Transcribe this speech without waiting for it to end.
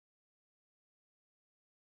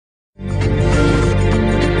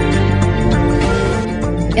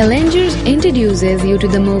Elengers introduces you to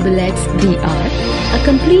the Mobilx DR, a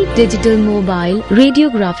complete digital mobile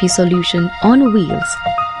radiography solution on wheels.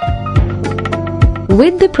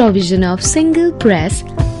 With the provision of single press,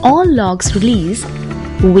 all logs release,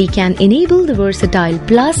 we can enable the versatile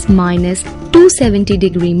plus-minus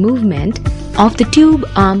 270-degree movement of the tube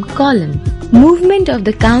arm column. Movement of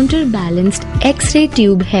the counterbalanced X-ray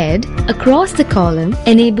tube head across the column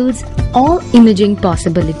enables all imaging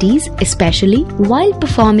possibilities, especially while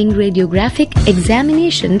performing radiographic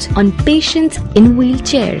examinations on patients in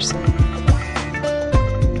wheelchairs.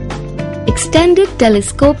 Extended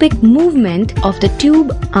telescopic movement of the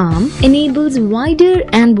tube arm enables wider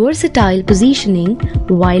and versatile positioning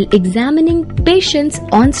while examining patients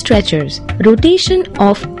on stretchers. Rotation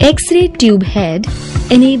of X-ray tube head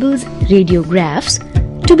enables radiographs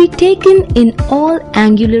to be taken in all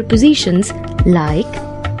angular positions like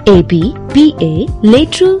AB, BA,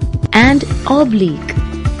 lateral and oblique.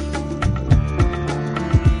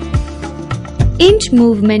 Inch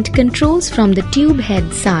movement controls from the tube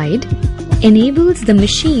head side enables the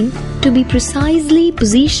machine to be precisely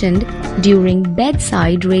positioned during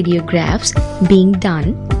bedside radiographs being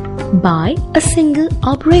done by a single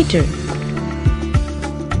operator.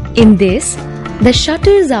 In this, the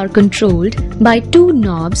shutters are controlled by two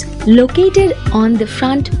knobs located on the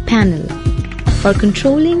front panel for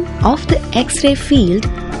controlling of the X-ray field,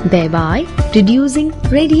 thereby reducing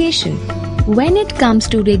radiation. When it comes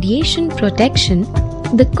to radiation protection,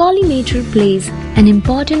 the collimator plays an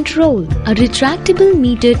important role. A retractable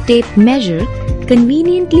meter tape measure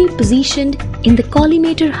conveniently positioned in the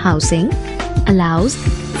collimator housing allows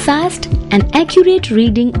fast and accurate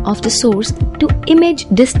reading of the source to image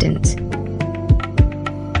distance.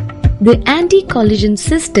 The anti-collision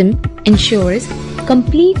system ensures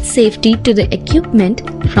complete safety to the equipment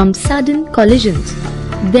from sudden collisions.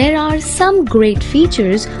 There are some great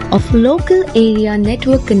features of local area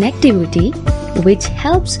network connectivity which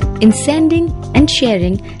helps in sending and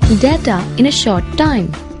sharing data in a short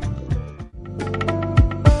time.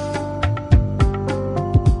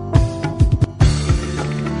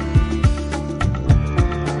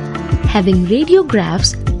 Having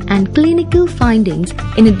radiographs and clinical findings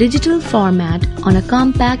in a digital format on a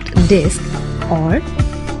compact disc or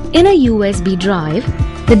in a USB drive,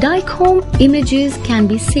 the DICOM images can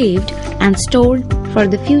be saved and stored for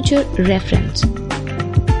the future reference.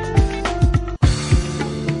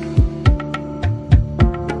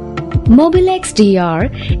 Mobilx DR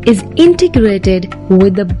is integrated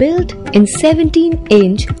with the built-in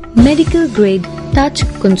 17-inch medical-grade touch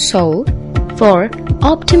console for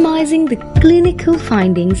optimizing the clinical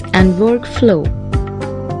findings and workflow.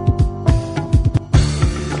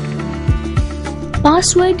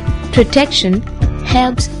 Password protection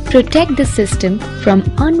helps protect the system from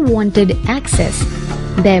unwanted access,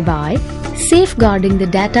 thereby safeguarding the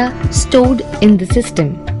data stored in the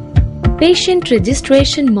system. Patient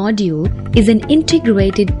registration module is an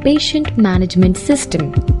integrated patient management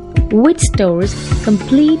system which stores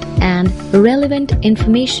complete and relevant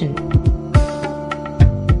information.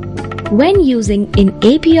 When using in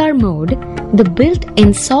APR mode, the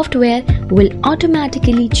built-in software will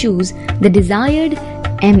automatically choose the desired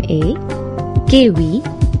MA, KV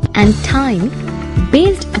and time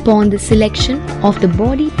based upon the selection of the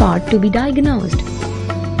body part to be diagnosed.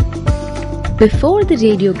 Before the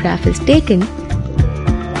radiograph is taken,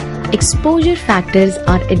 exposure factors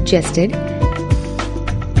are adjusted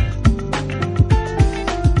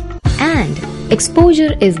and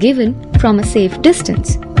exposure is given from a safe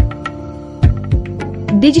distance.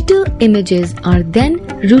 Digital images are then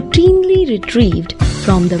routinely retrieved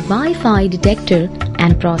from the Wi-Fi detector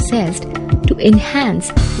and processed to enhance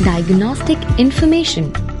diagnostic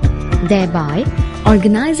information, thereby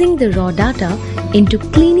organizing the raw data into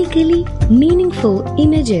clinically meaningful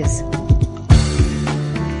images.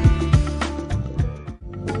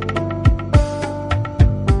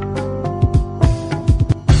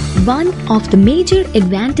 One of the major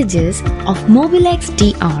advantages of Mobilx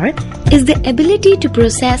DR is the ability to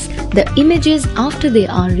process the images after they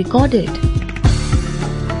are recorded.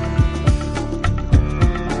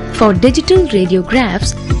 For digital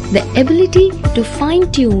radiographs, the ability to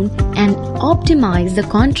fine-tune and optimize the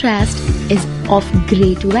contrast is of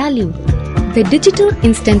great value. The digital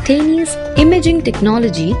instantaneous imaging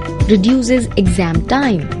technology reduces exam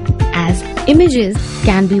time, as images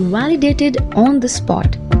can be validated on the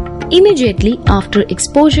spot immediately after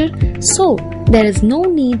exposure, so there is no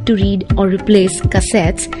need to read or replace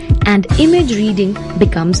cassettes, and image reading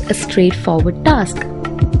becomes a straightforward task.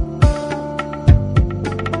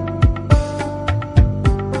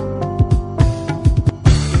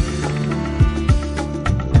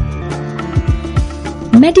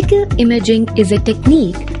 Medical imaging is a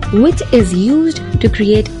technique which is used to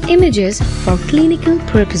create images for clinical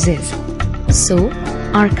purposes. So,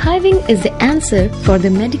 archiving is the answer for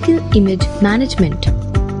the medical image management.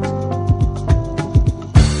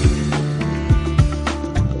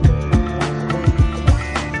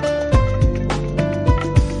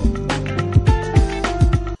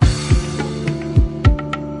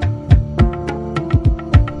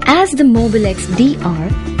 As the Mobilx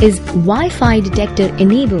DR is Wi-Fi detector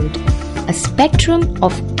enabled, a spectrum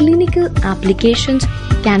of clinical applications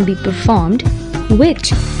can be performed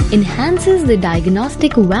which enhances the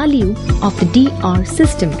diagnostic value of the DR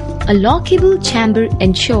system. A lockable chamber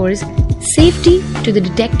ensures safety to the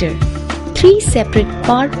detector. 3 separate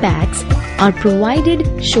power packs are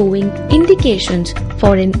provided showing indications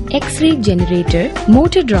for an X-ray generator,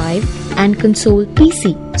 motor drive and console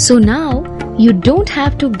PC. So now you don't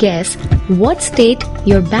have to guess what state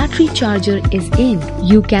your battery charger is in.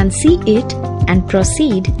 You can see it and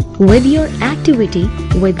proceed with your activity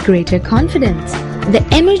with greater confidence. The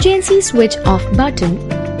emergency switch off button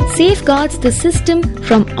safeguards the system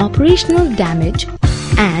from operational damage,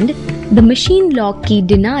 and the machine lock key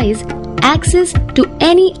denies access to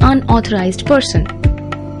any unauthorized person.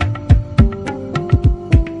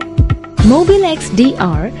 Mobilx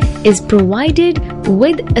DR is provided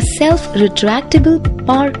with a self-retractable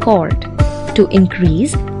power cord to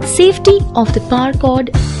increase safety of the power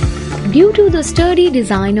cord. Due to the sturdy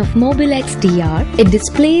design of Mobilx DR, it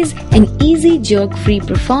displays an easy jerk-free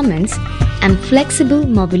performance and flexible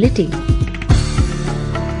mobility.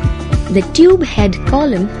 The tube head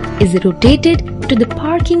column is rotated to the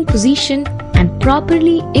parking position and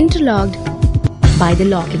properly interlocked by the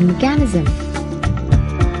locking mechanism.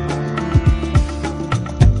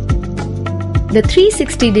 The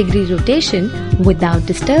 360-degree rotation without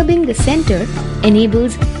disturbing the center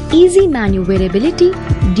enables easy maneuverability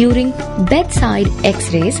during bedside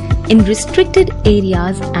X-rays in restricted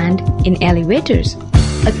areas and in elevators.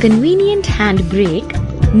 A convenient hand brake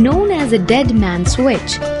known as a dead man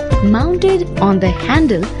switch mounted on the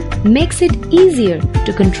handle makes it easier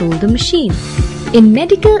to control the machine. In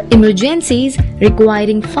medical emergencies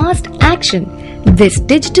requiring fast action, this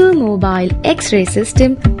digital mobile X-ray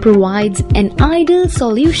system provides an ideal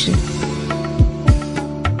solution.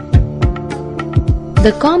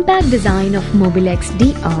 The compact design of Mobilx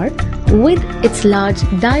DR with its large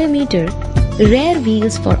diameter, rear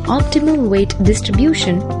wheels for optimal weight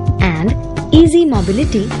distribution and easy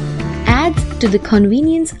mobility adds to the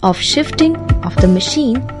convenience of shifting of the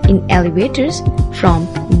machine in elevators from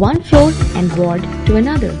one floor and ward to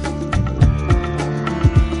another.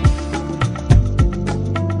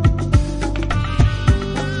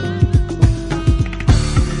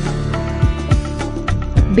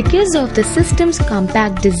 Because of the system's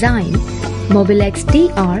compact design, Mobilx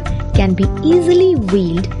DR can be easily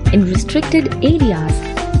wheeled in restricted areas,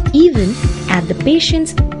 even at the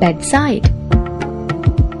patient's bedside.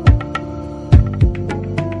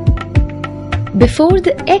 Before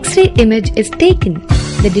the X-ray image is taken,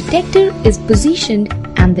 the detector is positioned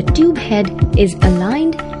and the tube head is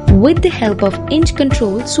aligned with the help of inch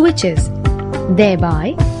control switches,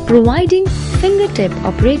 thereby providing fingertip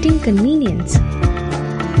operating convenience.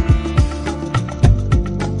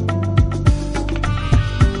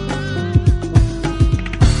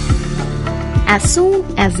 As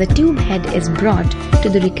soon as the tube head is brought to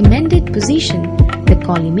the recommended position, the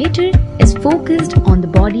collimator is focused on the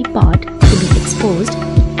body part to be exposed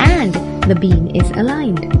and the beam is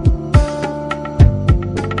aligned.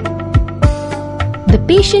 The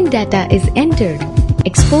patient data is entered,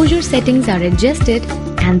 exposure settings are adjusted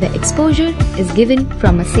and the exposure is given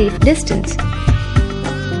from a safe distance.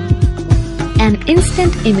 An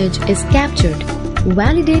instant image is captured,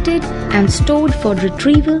 validated and stored for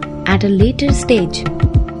retrieval at a later stage.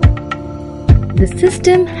 The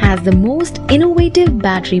system has the most innovative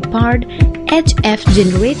battery-powered HF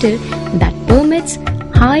generator that permits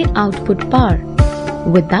high output power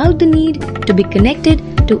without the need to be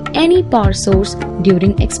connected to any power source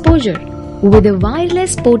during exposure. With a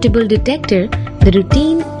wireless portable detector, the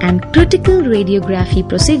routine and critical radiography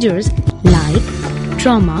procedures like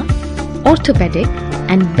trauma, orthopedic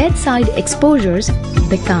and bedside exposures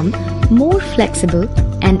become more flexible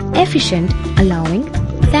and efficient, allowing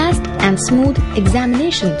fast and smooth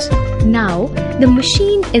examinations. Now, the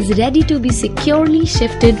machine is ready to be securely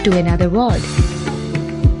shifted to another ward.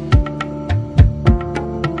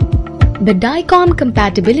 The DICOM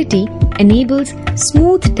compatibility enables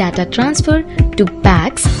smooth data transfer to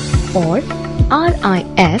PACS or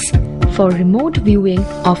RIS for remote viewing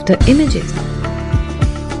of the images.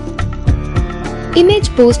 Image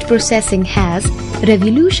post-processing has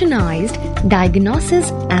revolutionized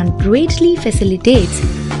diagnosis and greatly facilitates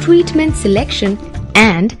treatment selection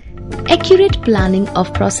and accurate planning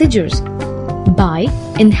of procedures by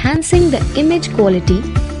enhancing the image quality,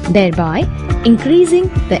 thereby increasing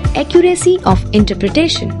the accuracy of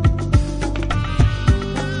interpretation.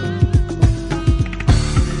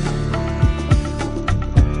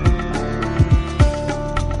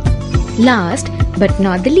 Last but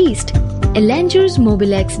not the least, Elanger's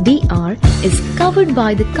Mobilx DR is covered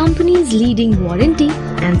by the company's leading warranty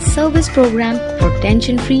and service program for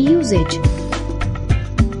tension-free usage.